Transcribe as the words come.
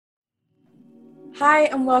Hi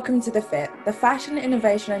and welcome to The Fit, the fashion,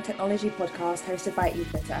 innovation and technology podcast hosted by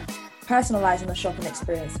eFitter, personalising the shopping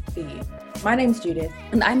experience for you. My name's Judith.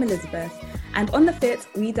 And I'm Elizabeth. And on The Fit,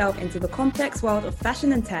 we delve into the complex world of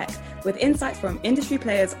fashion and tech with insights from industry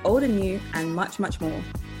players old and new and much, much more.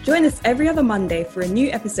 Join us every other Monday for a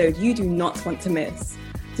new episode you do not want to miss.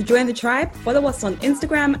 To join the tribe, follow us on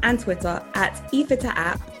Instagram and Twitter at eFitter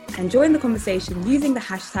App and join the conversation using the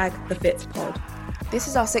hashtag TheFitPod. This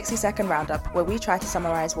is our 60-second roundup where we try to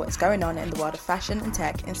summarise what is going on in the world of fashion and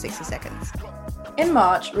tech in 60 seconds. In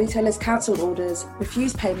March, retailers cancelled orders,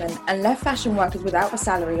 refused payment and left fashion workers without a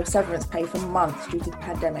salary or severance pay for months due to the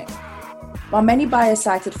pandemic. While many buyers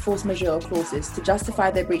cited force majeure clauses to justify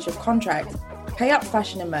their breach of contract, Pay Up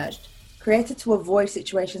Fashion emerged, created to avoid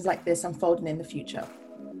situations like this unfolding in the future.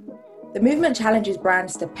 The movement challenges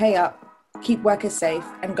brands to pay up, keep workers safe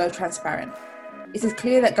and go transparent. It is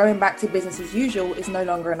clear that going back to business as usual is no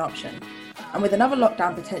longer an option. And with another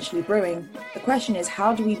lockdown potentially brewing, the question is,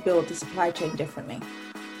 how do we build the supply chain differently?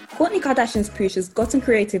 Kourtney Kardashian's Poosh has gotten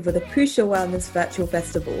creative with a Poosh Your Wellness virtual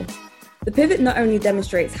festival. The pivot not only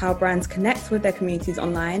demonstrates how brands connect with their communities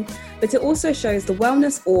online, but it also shows the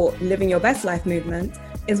wellness or living your best life movement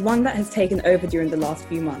is one that has taken over during the last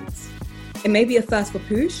few months. It may be a first for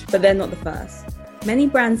Poosh, but they're not the first. Many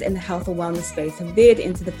brands in the health and wellness space have veered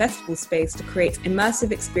into the festival space to create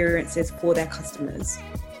immersive experiences for their customers.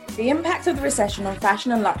 The impact of the recession on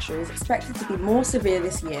fashion and luxury is expected to be more severe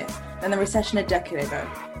this year than the recession a decade ago,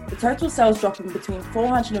 with total sales dropping between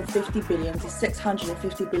 $450 billion to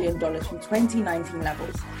 $650 billion from 2019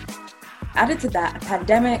 levels. Added to that, a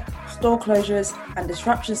pandemic, store closures, and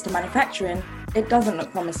disruptions to manufacturing, it doesn't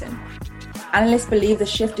look promising. Analysts believe the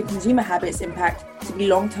shift in consumer habits impact to be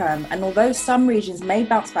long-term, and although some regions may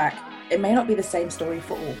bounce back, it may not be the same story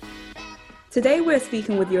for all. Today we're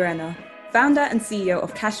speaking with Urenna, founder and CEO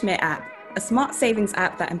of Cashmere App, a smart savings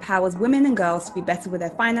app that empowers women and girls to be better with their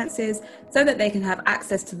finances so that they can have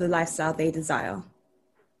access to the lifestyle they desire.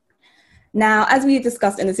 Now, as we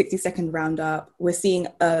discussed in the 60-second roundup, we're seeing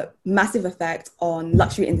a massive effect on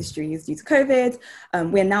luxury industries due to COVID.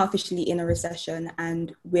 We're now officially in a recession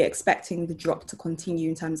and we're expecting the drop to continue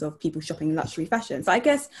in terms of people shopping luxury fashion. So I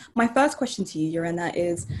guess my first question to you, Urenna,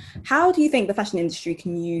 is how do you think the fashion industry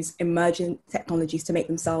can use emerging technologies to make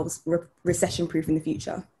themselves recession-proof in the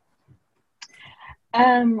future?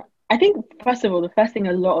 I think, first of all, the first thing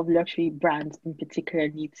a lot of luxury brands in particular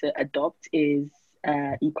need to adopt is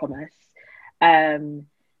e-commerce.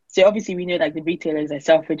 So obviously we know like the retailers like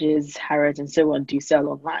Selfridges, Harrods and so on do sell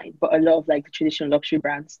online, but a lot of like the traditional luxury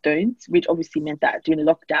brands don't, which obviously meant that during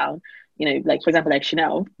the lockdown, like for example, like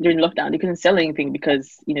Chanel, during lockdown, they couldn't sell anything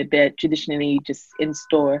because, they're traditionally just in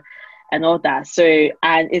store and all that. So,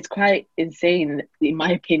 and it's quite insane, in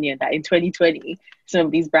my opinion, that in 2020, some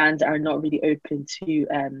of these brands are not really open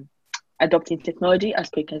to adopting technology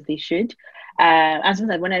as quick as they should. And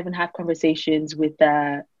sometimes when I even have conversations with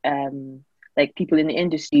like people in the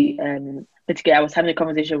industry, particularly I was having a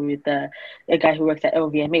conversation with a guy who works at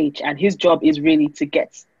LVMH, and his job is really to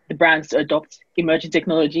get the brands to adopt emerging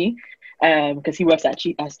technology, because he works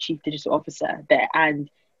as chief digital officer there, and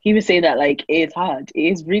he was saying that like it's hard.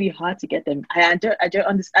 It is really hard to get them. I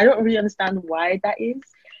don't really understand why that is,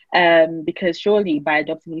 because surely by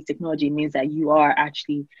adopting these technology means that you are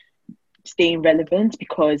actually staying relevant,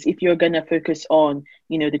 because if you're going to focus on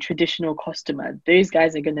the traditional customer, those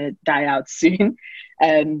guys are going to die out soon,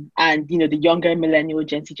 and the younger millennial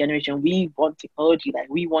Gen Z generation, we want technology, like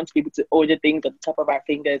we want to be able to order things at the top of our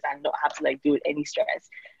fingers and not have to like do it any stress,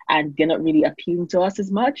 and they're not really appealing to us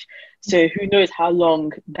as much. So who knows how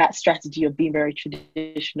long that strategy of being very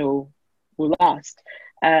traditional will last.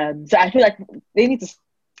 So I feel like they need to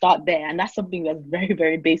start there, and that's something that's very,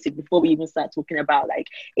 very basic before we even start talking about like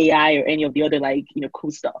AI or any of the other like cool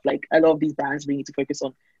stuff. Like a lot of these brands really need to focus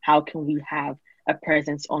on how can we have a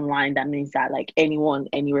presence online that means that like anyone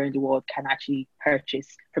anywhere in the world can actually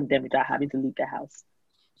purchase from them without having to leave their house.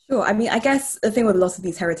 Sure. I mean, I guess the thing with lots of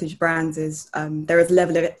these heritage brands is there is a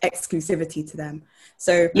level of exclusivity to them.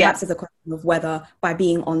 So perhaps there's a question of whether by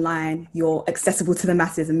being online, you're accessible to the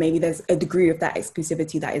masses, and maybe there's a degree of that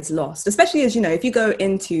exclusivity that is lost, especially as, if you go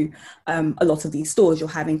into a lot of these stores, you're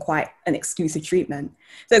having quite an exclusive treatment.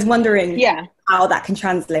 So I was wondering how that can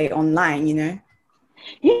translate online,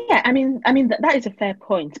 Yeah, I mean that is a fair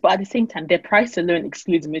point, but at the same time, their price alone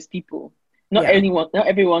excludes most people. Not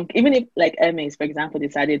everyone, even if like Hermes, for example,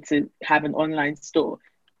 decided to have an online store,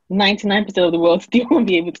 99% of the world still won't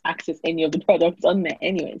be able to access any of the products on there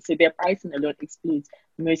anyway. So their pricing alone excludes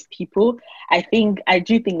most people. I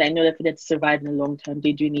do think that in order for them to survive in the long term,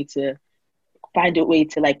 they do need to find a way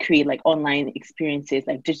to like create like online experiences,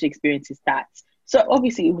 like digital experiences that So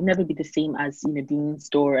obviously it would never be the same as, you know, being in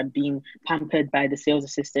store and being pampered by the sales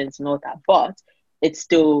assistants and all that, but it's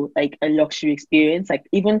still like a luxury experience. Like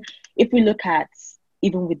even if we look at,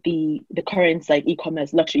 even with the current like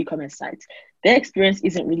e-commerce, luxury e-commerce sites, their experience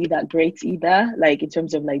isn't really that great either. Like in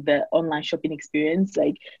terms of like the online shopping experience,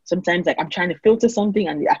 like sometimes like I'm trying to filter something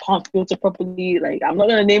and I can't filter properly. Like I'm not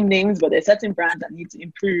gonna name names, but there's certain brands that need to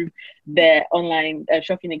improve their online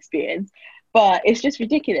shopping experience. But it's just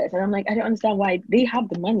ridiculous, and I'm like, I don't understand why. They have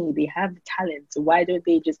the money, they have the talent, so why don't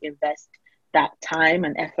they just invest that time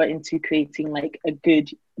and effort into creating like a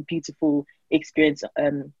good, beautiful experience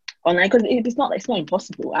online? Because it's not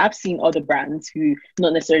impossible. I've seen other brands who,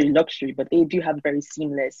 not necessarily luxury, but they do have a very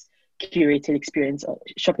seamless curated experience,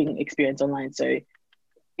 shopping experience online, so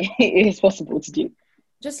it is possible to do.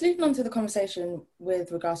 Just leading on to the conversation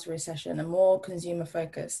with regards to recession and more consumer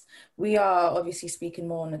focused, we are obviously speaking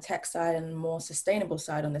more on the tech side and more sustainable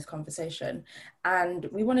side on this conversation. And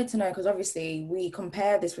we wanted to know, because obviously we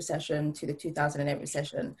compare this recession to the 2008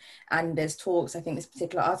 recession, and there's talks, I think this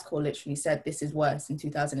particular article literally said this is worse in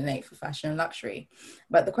 2008 for fashion and luxury.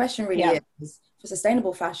 But the question really is, for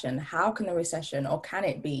sustainable fashion, how can the recession, or can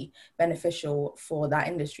it be beneficial for that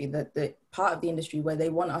industry, the part of the industry where they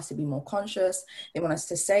want us to be more conscious, they want us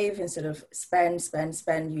to save instead of spend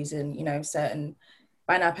using, you know, certain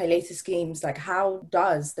buy now, pay later schemes? Like, how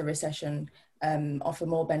does the recession offer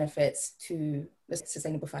more benefits to the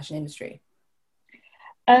sustainable fashion industry?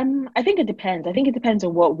 I think it depends. I think it depends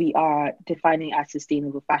on what we are defining as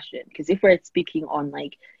sustainable fashion. Because if we're speaking on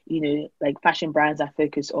like, you know, like fashion brands that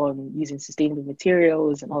focus on using sustainable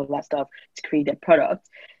materials and all of that stuff to create their product,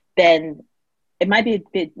 then it might be a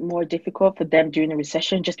bit more difficult for them during a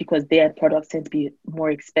recession, just because their products tend to be more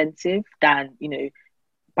expensive than, you know,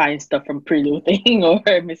 buying stuff from pre-loathing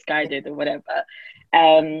or misguided or whatever.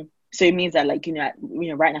 So it means that, like,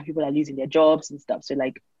 right now people are losing their jobs and stuff. So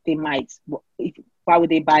like they might, why would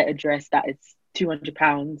they buy a dress that is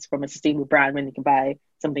 £200 from a sustainable brand when they can buy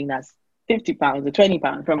something that's £50 or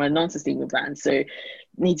 £20 from a non-sustainable brand? So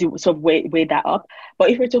need to sort of weigh that up. But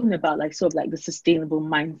if we're talking about like sort of like the sustainable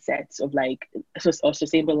mindsets of like or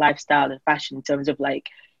sustainable lifestyle and fashion, in terms of like,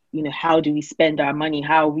 you know, how do we spend our money?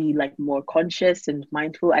 How are we like more conscious and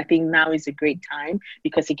mindful? I think now is a great time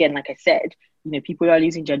because, again, like I said, you know, people are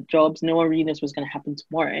losing their jobs. No one really knows what's going to happen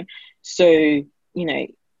tomorrow. So, you know,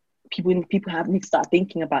 people need to start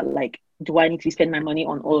thinking about like, do I need to spend my money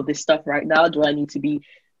on all of this stuff right now? Do I need to be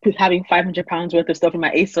having £500 worth of stuff in my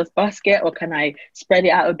ASOS basket, or can I spread it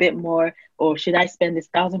out a bit more? Or should I spend this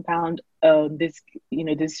 £1,000 this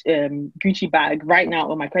Gucci bag right now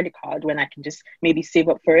on my credit card when I can just maybe save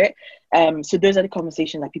up for it? So those are the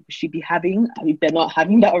conversations that people should be having if they're not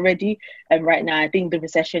having that already. And right now, I think the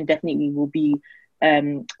recession definitely will be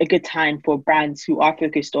a good time for brands who are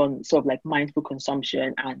focused on sort of like mindful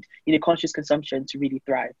consumption and, you know, conscious consumption to really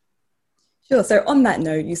thrive. Sure. So on that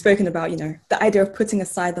note, you've spoken about, you know, the idea of putting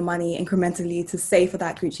aside the money incrementally to save for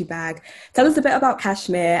that Gucci bag. Tell us a bit about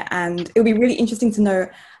Cashmere, and it would be really interesting to know,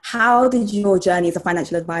 how did your journey as a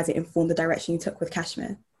financial advisor inform the direction you took with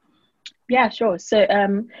Cashmere? Yeah, sure. So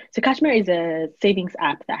Cashmere is a savings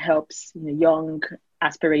app that helps, you know, young,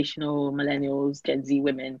 aspirational millennials, Gen Z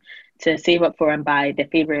women to save up for and buy their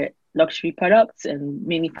favorite luxury products, and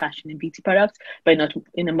mainly fashion and beauty products, but not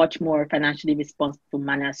in a much more financially responsible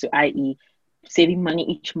manner. So, i.e., saving money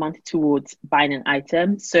each month towards buying an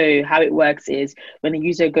item. So how it works is, when the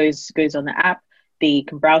user goes on the app, they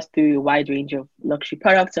can browse through a wide range of luxury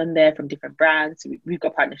products on there from different brands. We've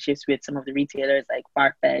got partnerships with some of the retailers like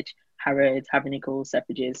Farfetch, Harrods, Harvey Nichols,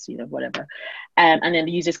 Selfridges, you know, whatever. And then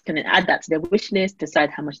the users can add that to their wish list,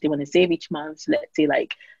 decide how much they want to save each month. So let's say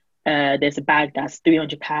like there's a bag that's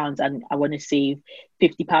 £300 and I want to save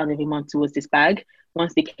 £50 every month towards this bag.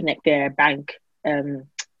 Once they connect their bank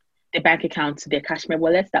account to their Cashmere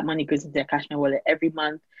wallet, that money goes into their Cashmere wallet every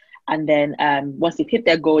month. And then once they've hit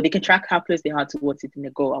their goal, they can track how close they are towards hitting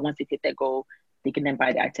their goal. And once they've hit their goal, they can then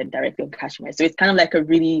buy the item directly on Cashmere. So it's kind of like a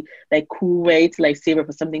really like cool way to like save up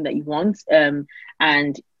for something that you want.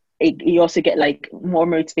 And you also get like more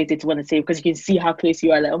motivated to want to save because you can see how close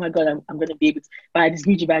you are. Like, oh my God, I'm going to be able to buy this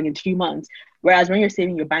Gucci bag in 2 months. Whereas when you're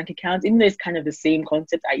saving your bank account, even though it's kind of the same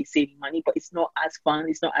concept, are you saving money, but it's not as fun.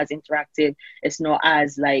 It's not as interactive. It's not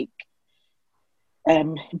as like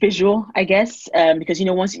visual, I guess, because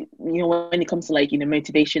once when it comes to like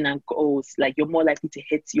motivation and goals, like you're more likely to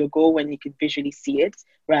hit your goal when you can visually see it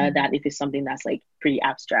rather than if it's something that's like pretty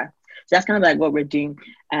abstract. So that's kind of like what we're doing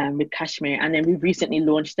with Cashmere. And then we've recently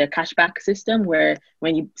launched the cashback system, where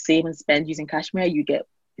when you save and spend using Cashmere, you get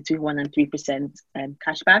between 1% and 3%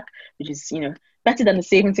 cashback, which is better than the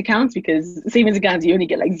savings accounts, because savings accounts you only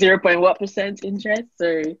get like 0.1% interest.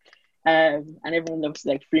 So and everyone loves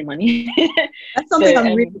like free money. That's something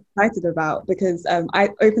I'm really excited about, because I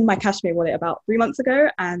opened my Cashmere wallet about 3 months ago,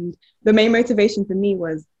 and the main motivation for me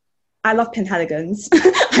was I love Penhaligons.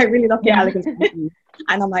 I really love Penhaligons perfume.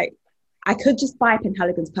 And I'm like, I could just buy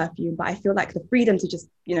Penhaligons perfume, but I feel like the freedom to just,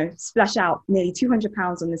 splash out nearly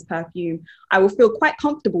 £200 on this perfume, I will feel quite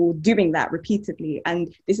comfortable doing that repeatedly.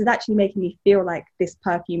 And this is actually making me feel like this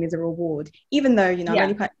perfume is a reward, even though, I'm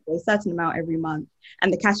only paying a certain amount every month.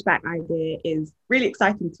 And the cashback idea is really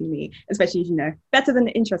exciting to me, especially, better than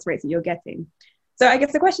the interest rates that you're getting. So I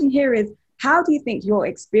guess the question here is, how do you think your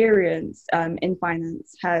experience in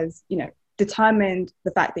finance has, determined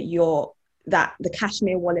the fact that the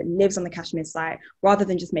Cashmere wallet lives on the Cashmere site, rather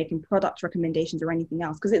than just making product recommendations or anything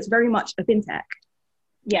else? Because it's very much a fintech.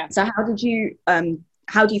 Yeah. So how do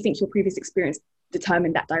you think your previous experience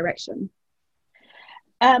determined that direction?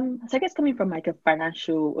 So I guess coming from like a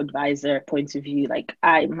financial advisor point of view, like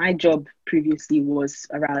my job previously was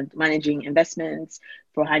around managing investments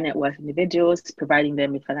for high net worth individuals, providing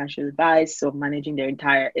them with financial advice, so managing their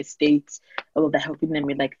entire estate, all of that, helping them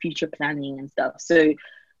with like future planning and stuff. So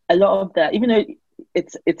a lot of that, even though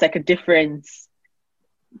it's like a different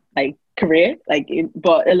like career,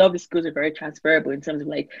 but a lot of the skills are very transferable in terms of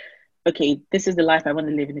like, okay, this is the life I want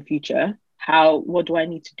to live in the future. What do I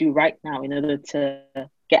need to do right now in order to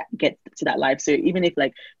get to that life? So even if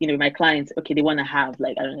like, my clients, okay, they want to have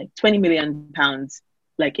like, I don't know, like 20 million pounds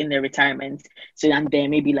like in their retirement. So I'm there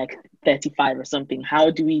maybe like 35 or something.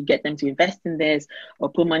 How do we get them to invest in this or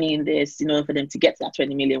put money in this in order for them to get to that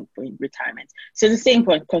 20 million for retirement? So the same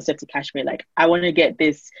concept of Cashmere, like I want to get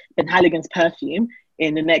this Penhaligons perfume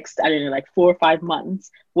in the next, I don't know, like 4 or 5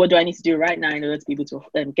 months. What do I need to do right now in order to be able to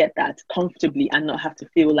get that comfortably and not have to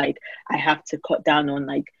feel like I have to cut down on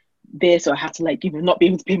like this, or I have to like not be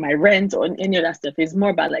able to pay my rent or any of that stuff? It's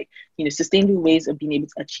more about like, sustainable ways of being able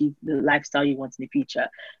to achieve the lifestyle you want in the future.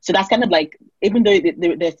 So that's kind of like, even though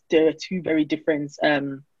there are two very different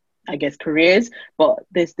I guess careers, but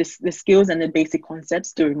the skills and the basic concepts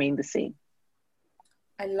still remain the same.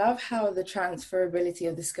 I love how the transferability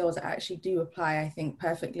of the skills actually do apply, I think,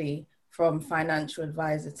 perfectly from financial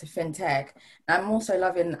advisor to fintech. And I'm also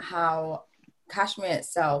loving how Cashmere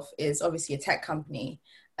itself is obviously a tech company,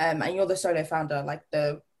 and you're the solo founder, like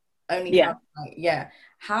the only founder.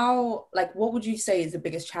 How, like, what would you say is the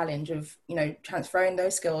biggest challenge of, transferring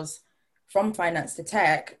those skills from finance to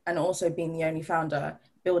tech, and also being the only founder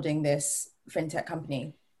building this fintech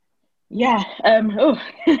company? Where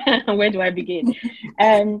do I begin?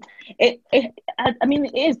 I mean,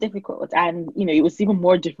 it is difficult, and it was even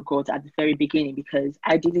more difficult at the very beginning, because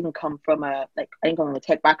I didn't come from a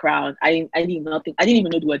tech background. I knew nothing. I didn't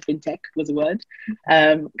even know the word fintech was a word,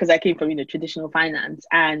 because I came from traditional finance,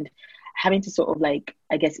 and having to sort of like,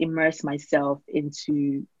 I guess, immerse myself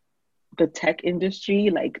into the tech industry,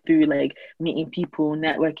 like through like meeting people,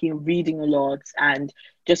 networking, reading a lot, and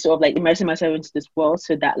just sort of like immersing myself into this world,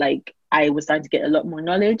 so that like I was starting to get a lot more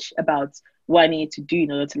knowledge about what I needed to do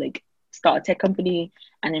in order to like start a tech company.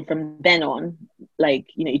 And then from then on, like,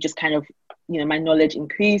 it just kind of, my knowledge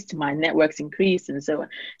increased, my networks increased, and so on.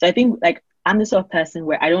 So I think like I'm the sort of person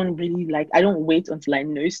where I don't wait until I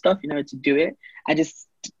know stuff in order to do it. I just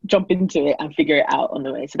jump into it and figure it out on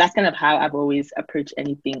the way. So that's kind of how I've always approached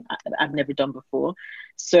anything I've never done before.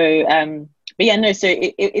 So so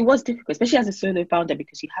it was difficult, especially as a solo founder,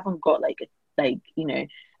 because you haven't got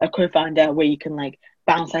a co-founder where you can like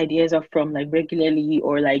bounce ideas off from like regularly,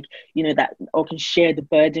 or like that, or can share the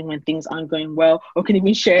burden when things aren't going well, or can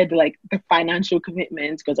even share the financial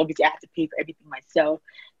commitments, because obviously I have to pay for everything myself.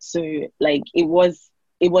 So like it was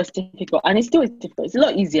difficult, and it still is difficult. It's a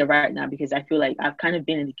lot easier right now, because I feel like I've kind of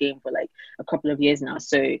been in the game for like a couple of years now.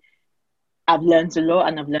 So I've learned a lot,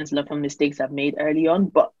 and I've learned a lot from mistakes I've made early on,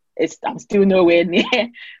 but I'm still nowhere near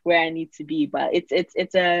where I need to be. But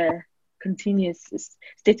it's a continuous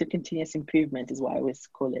state of continuous improvement is what I always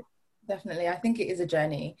call it. Definitely. I think it is a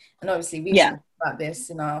journey. And obviously we spoke about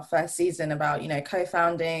this in our first season about,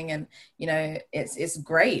 co-founding, and, it's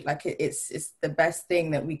great. Like it's the best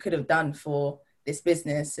thing that we could have done for this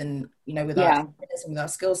business, and with our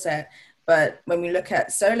skill set. But when we look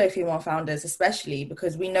at solo female founders, especially,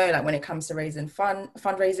 because we know like when it comes to raising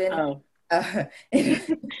fundraising,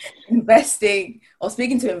 investing or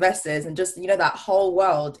speaking to investors, and just that whole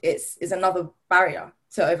world, is another barrier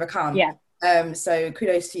to overcome. So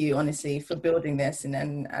kudos to you, honestly, for building this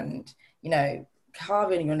and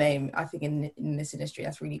carving your name, I think, in this industry.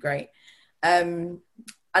 That's really great.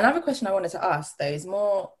 Another question I wanted to ask, though, is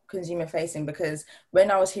more consumer facing, because when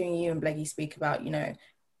I was hearing you and Bleggy speak about,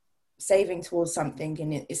 saving towards something,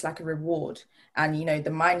 and it's like a reward. And, you know, the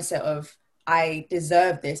mindset of, I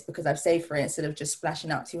deserve this because I've saved for it, instead of just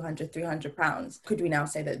splashing out 200, 300 pounds. Could we now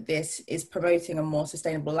say that this is promoting a more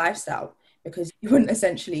sustainable lifestyle? Because you wouldn't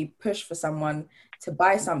essentially push for someone to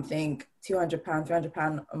buy something, £200,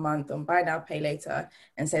 £300 a month on buy now, pay later,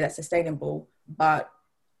 and say that's sustainable. But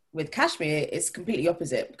with Cashmere, it's completely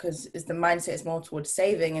opposite, because it's the mindset is more towards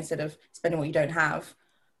saving instead of spending what you don't have.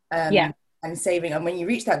 And saving, and when you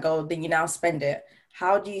reach that goal, then you now spend it.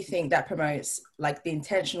 How do you think that promotes, like, the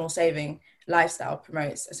intentional saving lifestyle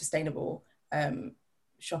promotes a sustainable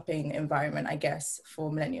shopping environment, I guess, for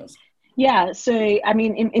millennials? Yeah, so I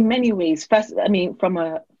mean, in many ways, first, I mean, from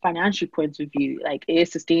a financial point of view, like, it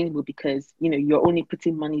is sustainable because, you know, you're only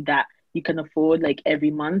putting money that you can afford, like,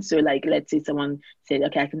 every month. So, like, let's say someone said,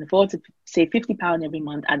 okay, I can afford to save £50 every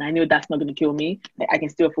month, and I know that's not going to kill me. Like, I can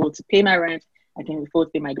still afford to pay my rent, I can afford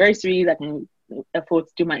to pay my groceries, I can afford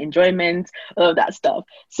to do my enjoyment, all of that stuff.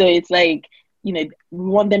 So it's like, you know, we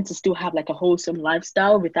want them to still have like a wholesome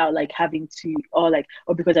lifestyle without like having to, or like,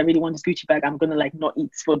 or because I really want this Gucci bag, I'm gonna like not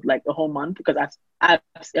eat for like the whole month, because I've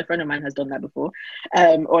a friend of mine has done that before,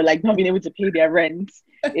 or like not being able to pay their rent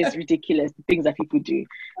is ridiculous. The things that people do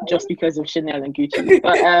just because of Chanel and Gucci.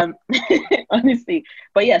 But honestly,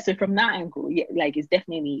 but yeah, so from that angle, yeah, like, it's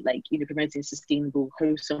definitely like, you know, promoting sustainable,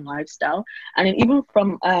 wholesome lifestyle. And then even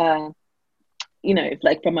from you know,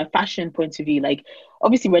 like from a fashion point of view, like,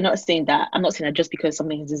 obviously I'm not saying that just because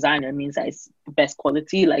something is designer means that it's the best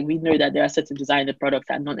quality. Like, we know that there are certain designer products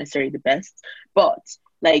that are not necessarily the best, but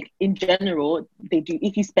like, in general, they do,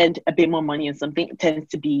 if you spend a bit more money on something, it tends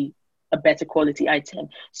to be a better quality item.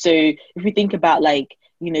 So if we think about, like,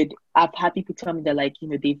 you know, I've had people tell me that, like, you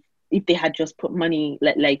know, if they had just put money,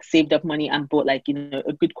 like saved up money and bought, like, you know,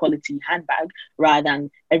 a good quality handbag, rather than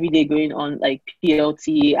every day going on like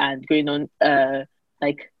PLT and going on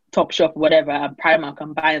like Topshop, whatever, and Primark,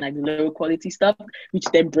 and buying like the low quality stuff, which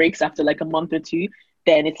then breaks after like a month or two,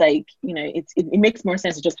 then it's like, you know, it makes more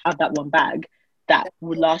sense to just have that one bag that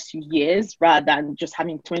would last you years, rather than just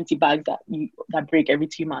having 20 bags that break every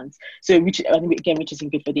 2 months. So, which again, which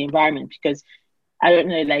isn't good for the environment, because I don't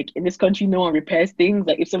know, like, in this country, no one repairs things.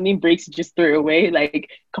 Like, if something breaks, you just throw it away.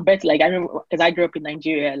 Like, compared to, like, I remember, because I grew up in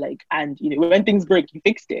Nigeria, like, and, you know, when things break, you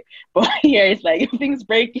fixed it. But here, it's like, if things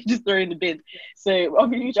break, you just throw it in the bin. So,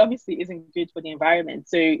 which obviously isn't good for the environment.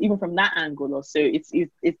 So, even from that angle, also, it's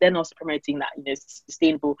then also promoting that, you know,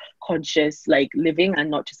 sustainable, conscious, like, living,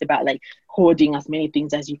 and not just about, like, hoarding as many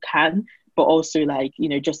things as you can, but also, like, you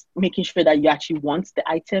know, just making sure that you actually want the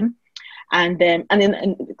item. And then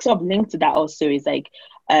sort of linked to that also is like,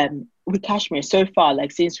 with Cashmere so far, like,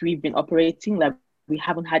 since we've been operating, like, we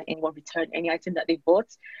haven't had anyone return any item that they bought.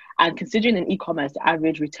 And considering in e-commerce, the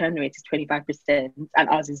average return rate is 25% and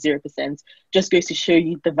ours is 0%, just goes to show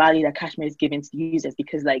you the value that Cashmere is giving to users,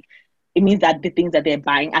 because, like, it means that the things that they're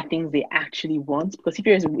buying are things they actually want. Because if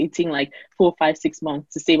you're waiting like 4, 5, 6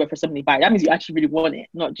 months to save up for something to buy, that means you actually really want it,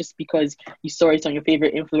 not just because you saw it on your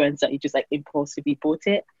favorite influencer, you just like impulsively bought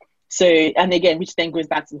it. So, and again, which then goes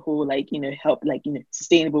back to the whole, like, you know, help, like, you know,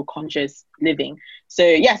 sustainable, conscious living. So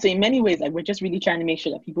yeah, so in many ways, like, we're just really trying to make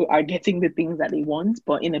sure that people are getting the things that they want,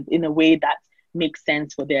 but in a way that makes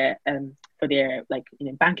sense for their like, you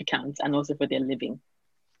know, bank accounts, and also for their living.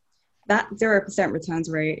 That 0% returns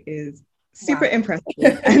rate is super impressive.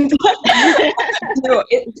 And you know,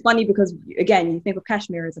 it's funny because, again, you think of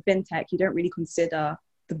Cashmere as a fintech, you don't really consider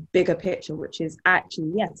the bigger picture, which is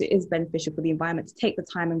actually, yes, it is beneficial for the environment to take the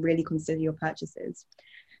time and really consider your purchases.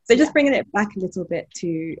 So just bringing it back a little bit to,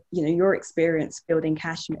 you know, your experience building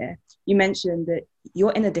Cashmere, you mentioned that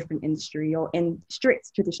you're in a different industry, you're in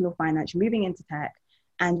strict traditional finance, you're moving into tech,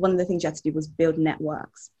 and one of the things you had to do was build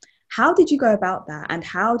networks. How did you go about that, and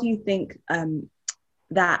how do you think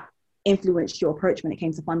that influenced your approach when it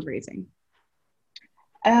came to fundraising?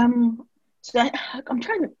 So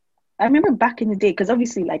I remember back in the day, because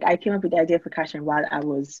obviously, like, I came up with the idea for Cashmere while I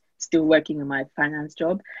was still working in my finance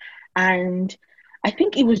job. And I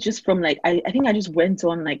think it was just from, like, I think I just went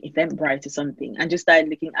on, like, Eventbrite or something, and just started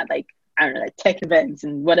looking at, like, I don't know, like, tech events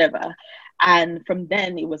and whatever. And from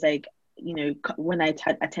then it was like, you know, when I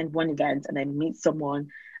attend one event and I meet someone,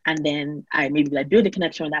 and then I maybe like build a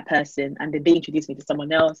connection with that person, and then they introduce me to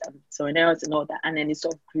someone else and someone else and all that, and then it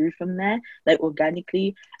sort of grew from there, like,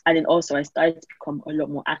 organically. And then also I started to become a lot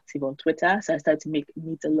more active on Twitter, so I started to meet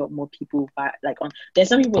a lot more people. Like, there's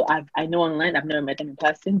some people I know online, I've never met them in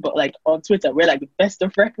person, but like on Twitter we're like the best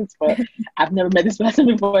of friends, but I've never met this person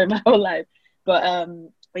before in my whole life. But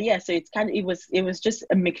yeah, so it's kind of, it was just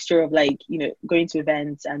a mixture of, like, you know, going to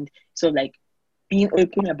events and sort of like being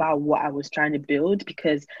open about what I was trying to build,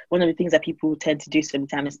 because one of the things that people tend to do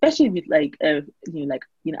sometimes, especially with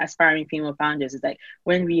aspiring female founders, is like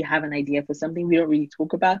when we have an idea for something, we don't really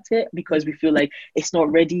talk about it because we feel like it's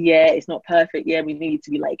not ready yet, it's not perfect yet, we need it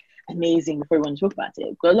to be like amazing before we want to talk about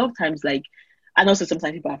it. But a lot of times, like, and also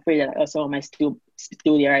sometimes people are afraid that like, oh, someone might steal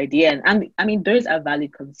their idea, and I mean those are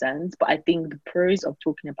valid concerns, but I think the pros of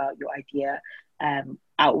talking about your idea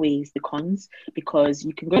outweighs the cons, because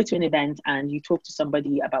you can go to an event and you talk to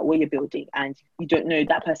somebody about what you're building, and you don't know,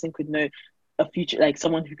 that person could know a future, like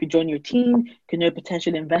someone who could join your team, could know a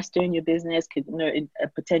potential investor in your business, could know a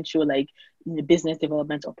potential like business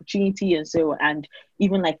development opportunity, and so on. And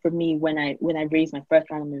even like for me, when I raised my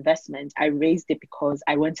first round of investment, I raised it because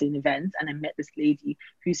I went to an event and I met this lady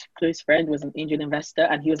whose close friend was an angel investor,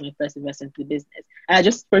 and he was my first investor into the business. And I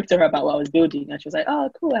just spoke to her about what I was building, and she was like,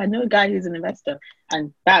 "Oh, cool! I know a guy who's an investor,"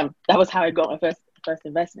 and bam, that was how I got my first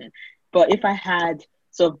investment. But if I had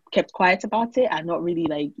sort of kept quiet about it and not really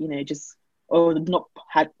like just or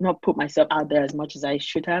not put myself out there as much as I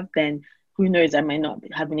should have, then who knows, I might not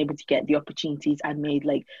have been able to get the opportunities I made.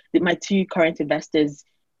 Like my two current investors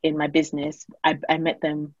in my business, I met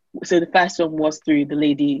them. So the first one was through the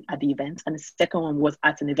lady at the event, and the second one was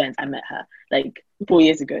at an event. I met her like 4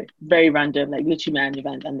 years ago, very random, like literally at an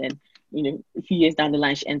event, and then a few years down the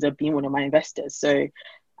line, she ends up being one of my investors. So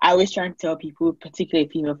I always try and tell people, particularly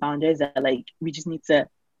female founders, that like we just need to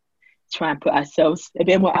try and put ourselves a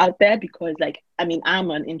bit more out there, because like I mean,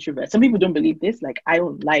 I'm an introvert. Some people don't believe this, like I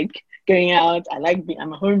don't like going out, I'm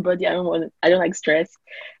a homebody, I don't like stress.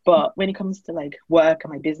 But when it comes to like work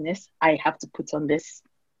and my business, I have to put on this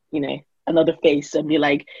another face and be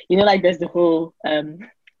like, like there's the whole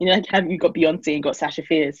like, have you got Beyonce and got Sasha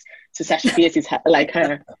Fierce, so Sasha Fierce is like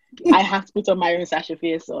her. I have to put on my own Sasha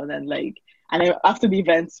Fierce on, and like, and then after the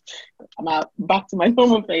events, I'm out back to my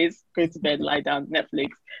normal face, go to bed, lie down, Netflix,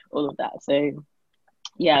 all of that. So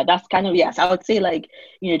yeah, that's kind of, yes, I would say like,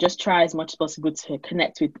 just try as much as possible to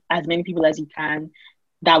connect with as many people as you can.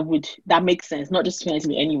 That makes sense, not just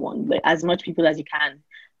connecting with anyone, like as much people as you can.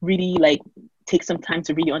 Really like take some time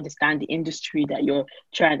to really understand the industry that you're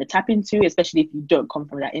trying to tap into, especially if you don't come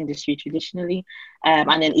from that industry traditionally.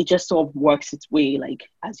 And then it just sort of works its way like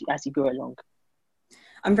as you go along.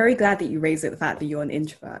 I'm very glad that you raised it, the fact that you're an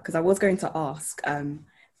introvert, because I was going to ask,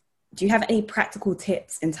 do you have any practical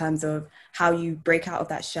tips in terms of how you break out of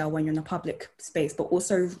that shell when you're in a public space, but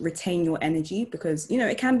also retain your energy? Because,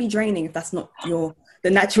 it can be draining if that's not the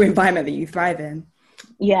natural environment that you thrive in.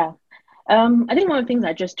 Yeah. I think one of the things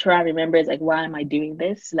I just try and remember is like, why am I doing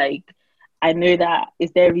this? Like, I know that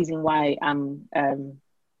is there a reason why I'm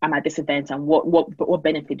at this event, and what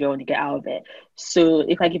benefit do I want to get out of it? So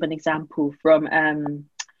if I give an example from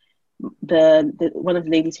the one of the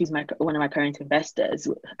ladies who's one of my current investors,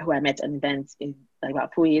 who I met at an event like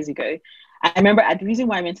about 4 years ago. I remember the reason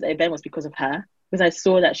why I went to the event was because of her, because I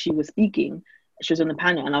saw that she was speaking. She was on the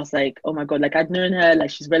panel, and I was like, oh my God, like I'd known her, like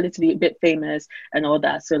she's relatively a bit famous and all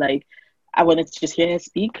that. So like I wanted to just hear her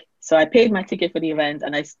speak. So I paid my ticket for the event,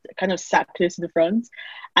 and I kind of sat close to the front.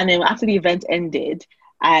 And then after the event ended,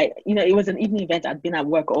 it was an evening event. I'd been at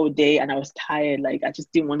work all day and I was tired. Like I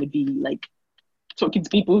just didn't want to be like talking to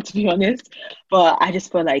people, to be honest. But I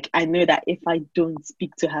just felt like I know that if I don't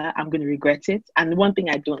speak to her, I'm going to regret it. And one thing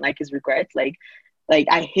I don't like is regret. Like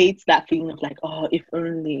I hate that feeling of like, oh, if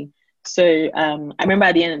only. So I remember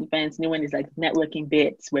at the end of the event, when there's like networking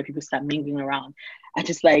bits where people start mingling around, I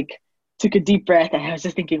just like took a deep breath, and I was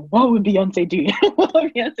just thinking, what would Beyonce do? What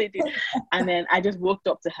would Beyonce do? And then I just walked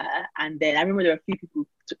up to her, and then I remember there were a few people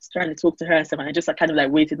trying to talk to her and stuff, and I just like kind of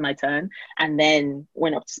like waited my turn, and then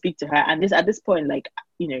went up to speak to her. And at this point, like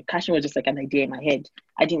Cashmere was just like an idea in my head.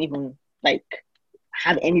 I didn't even like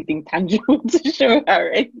have anything tangible to show her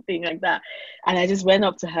or anything like that. And I just went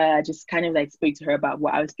up to her, I just kind of like spoke to her about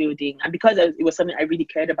what I was building, and because it was something I really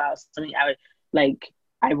cared about, something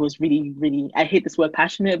I was really, really, I hate this word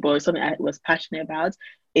passionate, but something I was passionate about.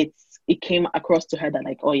 It came across to her that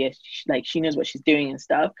like, oh yeah, she knows what she's doing and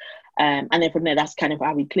stuff. And then from there, that's kind of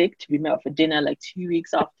how we clicked. We met up for dinner like 2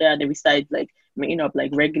 weeks after, and then we started like meeting up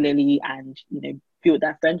like regularly, and build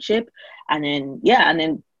that friendship. And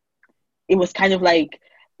then it was kind of like,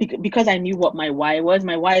 because I knew what my why was.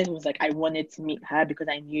 My why was like, I wanted to meet her because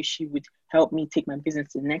I knew she would help me take my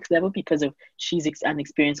business to the next level, because of she's an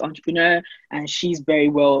experienced entrepreneur, and she's very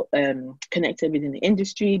well connected within the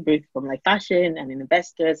industry, both from like fashion and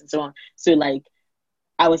investors and so on. So like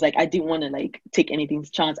I was like, I didn't want to like take anything's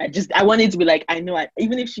chance. I wanted to be like, I know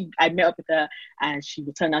even if I met up with her and she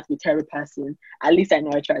would turn out to be a terrible person, at least I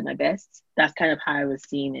know I tried my best. That's kind of how I was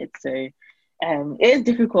seeing it. So it is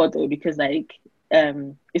difficult though, because like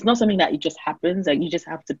it's not something that it just happens. Like, you just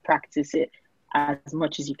have to practice it as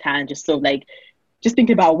much as you can. Just sort of like, just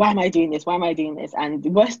think about, why am I doing this? Why am I doing this? And the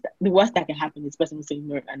worst that can happen is the person will say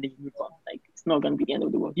no, and then you move on. Like, it's not going to be the end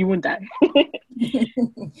of the world. You won't die.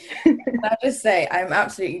 I'll just say, I'm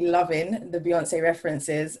absolutely loving the Beyonce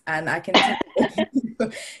references, and I can tell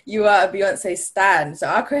you are a Beyonce stan. So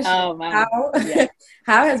our question is,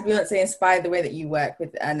 how has Beyonce inspired the way that you work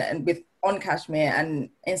with and with on Cashmere and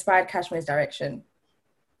inspired Cashmere's direction?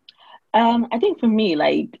 I think for me,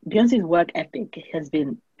 like, Beyonce's work ethic is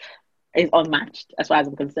unmatched as far as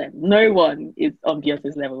I'm concerned. No one is on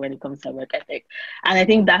Beyonce's level when it comes to work ethic. And I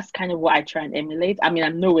think that's kind of what I try and emulate. I mean,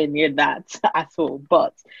 I'm nowhere near that at all,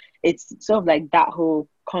 but it's sort of like that whole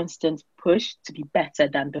constant push to be better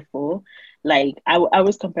than before. Like, I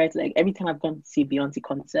always compare it to, like, every time I've gone to see Beyonce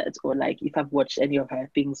concerts, or like if I've watched any of her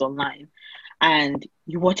things online, and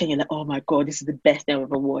you watch and you're like, oh my God, this is the best thing I've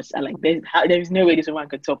ever watched. And like, there's no way this woman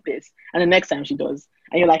could top this. And the next time she does,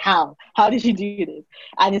 and you're like, how did she do this?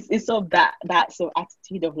 And it's sort of that sort of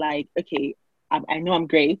attitude of like, okay, I know I'm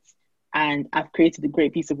great, and I've created a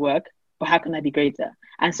great piece of work, but how can I be greater?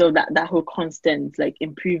 And so that whole constant, like,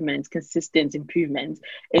 improvement, consistent improvement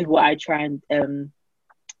is what I try and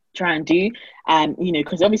do. You know,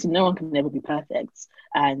 because obviously no one can never be perfect.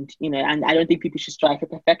 And, you know, and I don't think people should strive for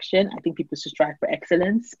perfection. I think people should strive for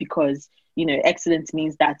excellence, because, you know, excellence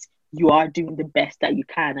means that you are doing the best that you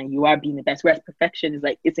can, and you are being the best. Whereas perfection is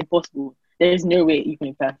like, it's impossible. There's no way you can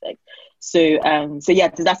be perfect. So yeah,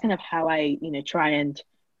 so that's kind of how I, you know, try and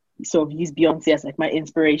sort of use Beyonce as like my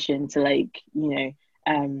inspiration to, like, you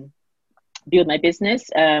know, build my business.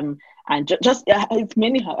 And just it's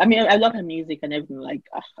mainly her. I mean, I love her music and everything. Like,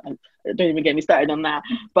 don't even get me started on that.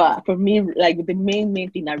 But for me, like, the main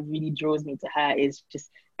thing that really draws me to her is just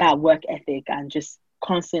that work ethic, and just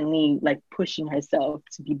constantly, like, pushing herself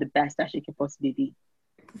to be the best that she can possibly be.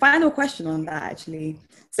 Final question on that, actually.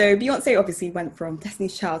 So Beyonce obviously went from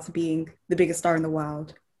Destiny's Child to being the biggest star in the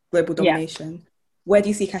world, global domination. Yeah. Where do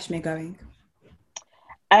you see Cashmere going?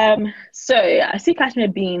 So I see Cashmere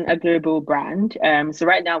being a global brand. So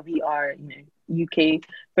right now we are, you know, UK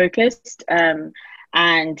focused, and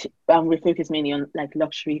we're focused mainly on, like,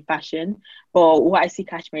 luxury fashion. But what I see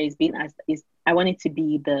Cashmere as being is I want it to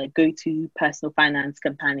be the go-to personal finance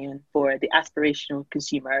companion for the aspirational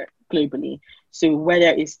consumer globally. So whether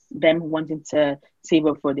it's them wanting to save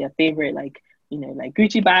up for their favorite, like, you know, like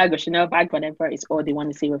Gucci bag or Chanel bag, whatever, it's all they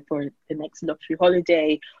want to save up for the next luxury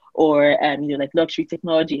holiday, or you know, like luxury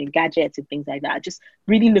technology and gadgets and things like that. Just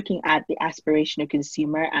really looking at the aspirational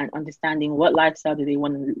consumer and understanding what lifestyle do they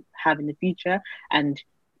want to have in the future. And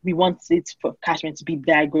we want it for Cashmere to be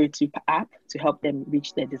their go-to app to help them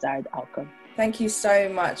reach their desired outcome. Thank you so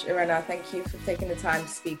much, Urenna. Thank you for taking the time to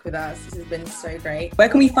speak with us. This has been so great. Where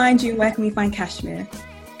can we find you? Where can we find Cashmere?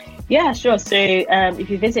 Yeah, sure. So if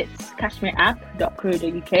you visit cashmereapp.co.uk,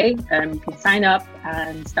 you can sign up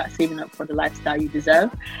and start saving up for the lifestyle you deserve.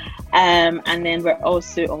 And then we're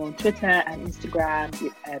also on Twitter and Instagram.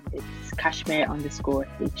 It's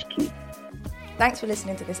Cashmere_HQ. Thanks for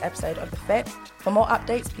listening to this episode of The Fit. For more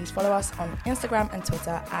updates, please follow us on Instagram and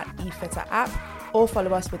Twitter at eFitterApp, or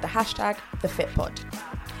follow us with the hashtag TheFitPod.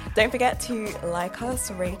 Don't forget to like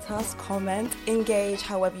us, rate us, comment, engage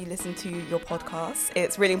however you listen to your podcast.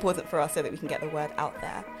 It's really important for us so that we can get the word out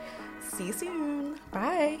there. See you soon.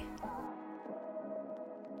 Bye.